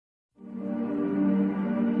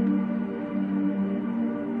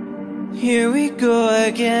Here we go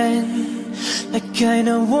again. I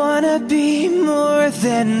kinda wanna be more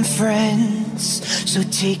than friends, so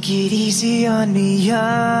take it easy on me.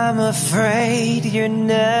 I'm afraid you're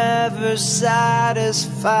never satisfied.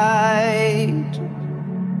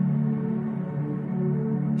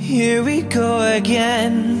 Here we go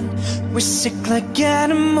again. We're sick like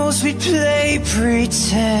animals, we play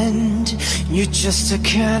pretend. You're just a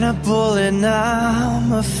cannibal and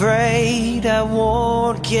I'm afraid I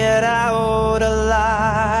won't get out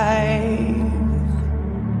alive.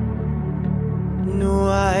 No,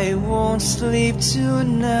 I won't sleep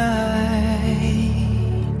tonight.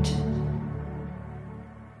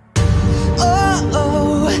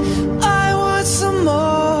 Oh, I want some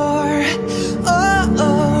more.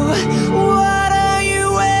 Oh, what are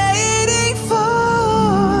you waiting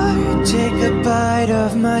for? Take a bite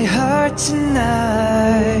of my heart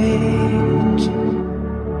tonight.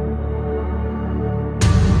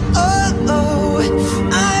 Oh,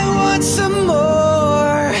 I want some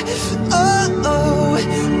more. Oh,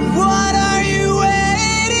 what are you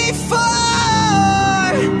waiting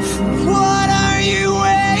for? What are you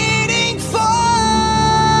waiting for?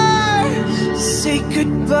 Say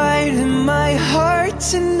goodbye to my heart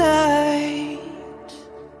tonight.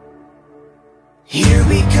 Here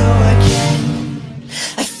we go again.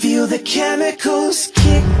 I feel the chemicals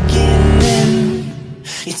kicking in.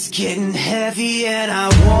 It's getting heavy and I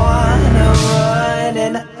wanna run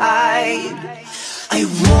and hide. I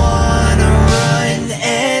wanna run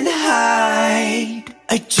and hide.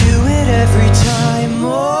 I do it every time.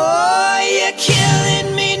 Oh, you're killing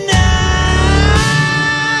me now.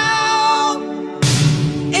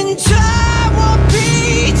 And I won't be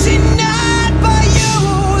denied by you,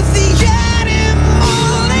 the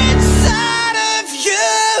animal inside of you.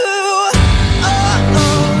 Oh,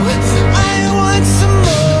 I want some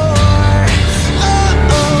more.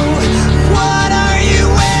 Oh, what are you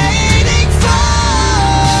waiting for?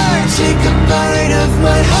 Take a bite of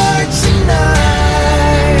my heart tonight.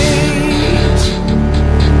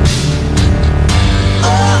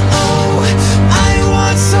 Oh, I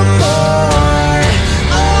want some more.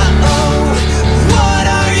 Oh, what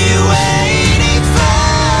are you waiting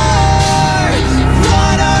for?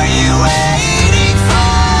 What are you waiting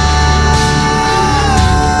for?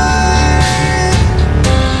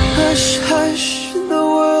 Hush, hush, the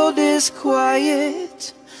world is quiet.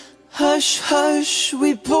 Hush, hush,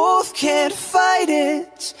 we both can't fight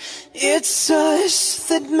it. It's us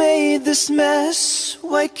that made this mess.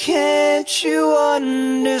 Why can't you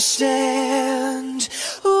understand?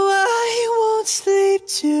 Oh, I won't sleep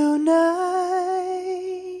tonight.